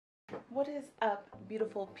What is up,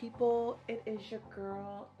 beautiful people? It is your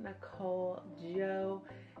girl Nicole Joe,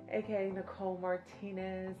 aka Nicole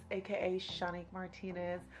Martinez, aka Shanique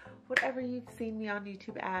Martinez. Whatever you've seen me on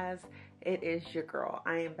YouTube as, it is your girl.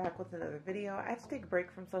 I am back with another video. I had to take a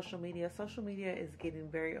break from social media. Social media is getting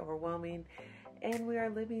very overwhelming, and we are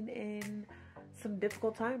living in some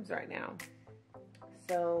difficult times right now.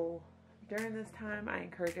 So during this time, I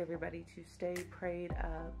encourage everybody to stay prayed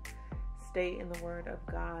up, stay in the Word of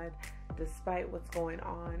God. Despite what's going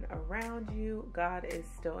on around you, God is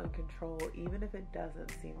still in control. Even if it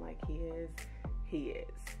doesn't seem like He is, He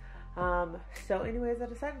is. So anyways, I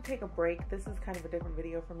decided to take a break. This is kind of a different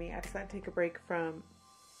video for me. I decided to take a break from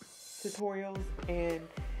tutorials and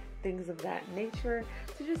things of that nature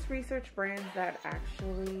to just research brands that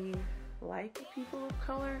actually like people of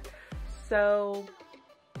color. So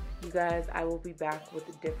you guys, I will be back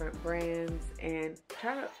with different brands and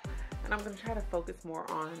I'm going to try to focus more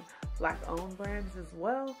on Black-owned brands as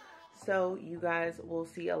well. So you guys will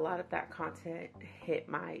see a lot of that content hit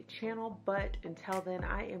my channel. But until then,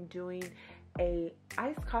 I am doing a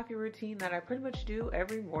iced coffee routine that I pretty much do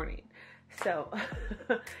every morning. So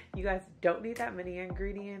you guys don't need that many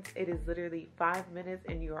ingredients. It is literally 5 minutes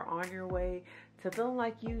and you are on your way to feeling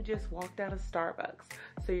like you just walked out of Starbucks.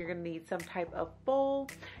 So you're going to need some type of bowl.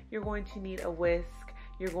 You're going to need a whisk.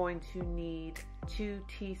 You're going to need 2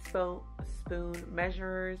 teaspoon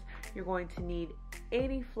measurers. You're going to need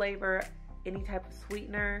any flavor, any type of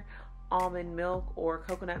sweetener, almond milk or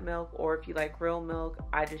coconut milk, or if you like real milk,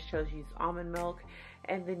 I just chose to use almond milk.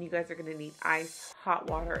 And then you guys are going to need ice, hot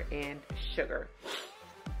water, and sugar.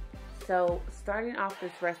 So starting off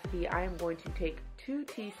this recipe, I am going to take 2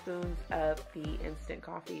 teaspoons of the instant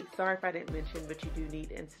coffee. Sorry if I didn't mention, but you do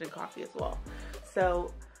need instant coffee as well.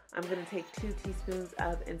 So I'm going to take 2 teaspoons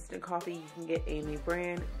of instant coffee. You can get any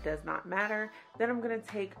brand, does not matter. Then I'm going to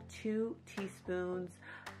take 2 teaspoons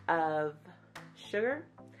of sugar.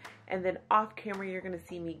 And then off camera, you're going to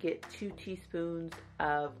see me get 2 teaspoons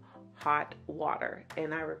of hot water.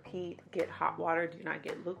 And I repeat, get hot water. Do not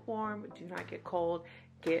get lukewarm. Do not get cold.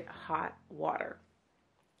 Get hot water.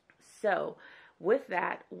 So with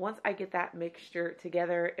that, once I get that mixture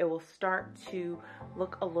together, it will start to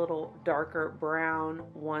look a little darker brown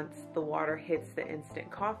once the water hits the instant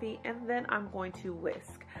coffee, and then I'm going to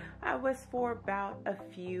whisk. I whisk for about a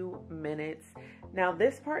few minutes. Now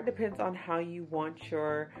this part depends on how you want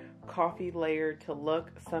your coffee layer to look.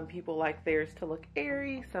 Some people like theirs to look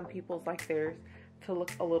airy, some people like theirs to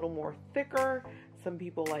look a little more thicker. Some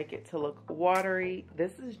people like it to look watery.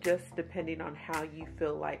 This is just depending on how you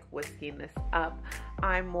feel like whisking this up.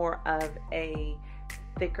 I'm more of a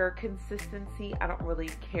thicker consistency. I don't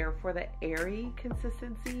really care for the airy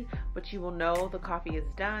consistency, but you will know the coffee is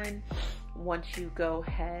done once you go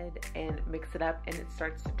ahead and mix it up and it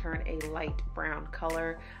starts to turn a light brown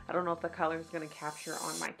color. I don't know if the color is going to capture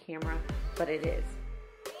on my camera, but it is.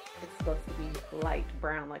 It's supposed to be light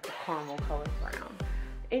brown, like a caramel color brown.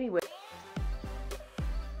 Anyway.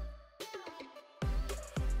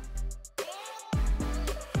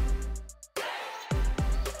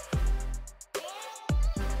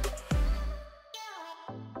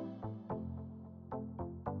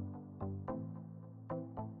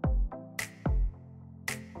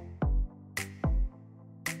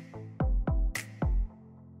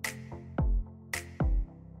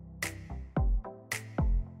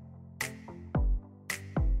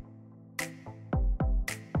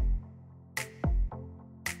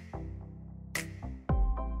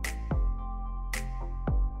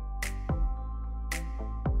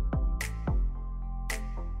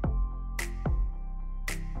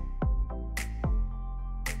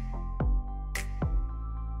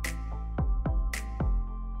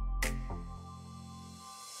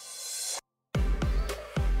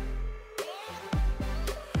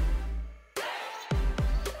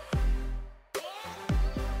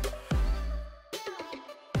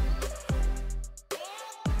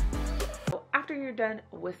 After you're done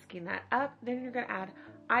whisking that up, then you're going to add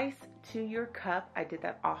ice to your cup. I did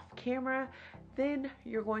that off camera. Then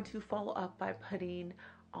you're going to follow up by putting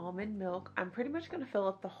almond milk. I'm pretty much going to fill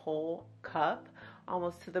up the whole cup,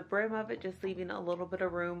 almost to the brim of it, just leaving a little bit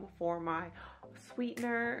of room for my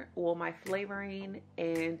sweetener, well, my flavoring,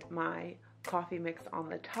 and my coffee mix on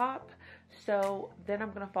the top. So then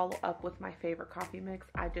I'm going to follow up with my favorite coffee mix.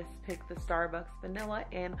 I just picked the Starbucks vanilla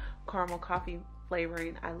and caramel coffee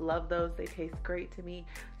flavoring. I love those. They taste great to me.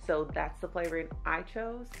 So that's the flavoring I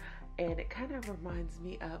chose. and it kind of reminds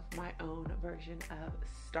me of my own version of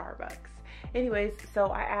Starbucks. Anyways, so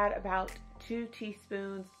I add about 2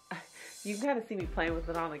 teaspoons. You can kind of see me playing with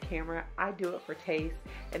it on the camera. I do it for taste.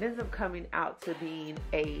 It ends up coming out to being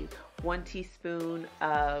a 1 teaspoon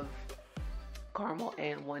of caramel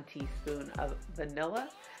and 1 teaspoon of vanilla.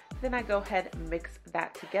 Then I go ahead and mix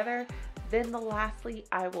that together. Then lastly,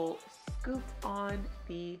 I will scoop on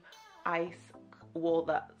the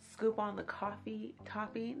scoop on the coffee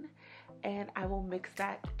topping, and I will mix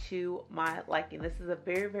that to my liking. This is a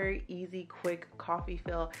very, very easy, quick coffee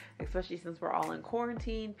fill, especially since we're all in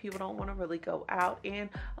quarantine. People don't want to really go out, and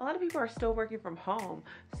a lot of people are still working from home.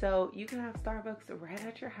 So you can have Starbucks right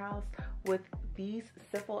at your house with these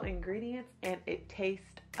simple ingredients, and it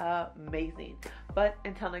tastes amazing. But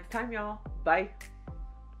until next time, y'all, bye.